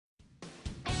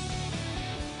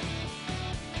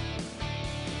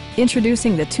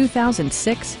Introducing the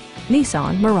 2006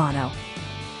 Nissan Murano.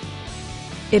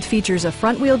 It features a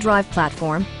front-wheel drive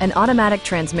platform, an automatic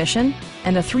transmission,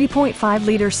 and a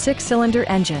 3.5-liter six-cylinder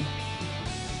engine.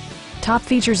 Top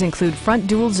features include front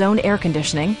dual-zone air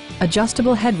conditioning,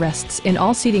 adjustable headrests in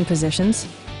all seating positions,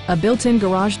 a built-in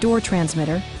garage door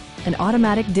transmitter, an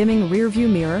automatic dimming rear-view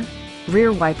mirror,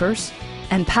 rear wipers,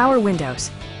 and power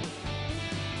windows.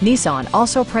 Nissan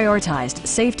also prioritized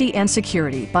safety and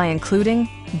security by including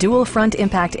dual front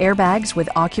impact airbags with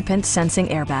occupant sensing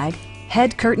airbag,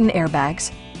 head curtain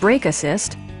airbags, brake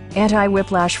assist,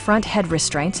 anti-whiplash front head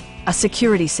restraints, a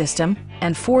security system,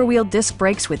 and four-wheel disc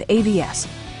brakes with ABS.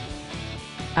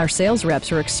 Our sales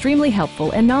reps are extremely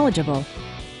helpful and knowledgeable.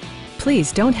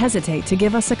 Please don't hesitate to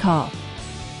give us a call.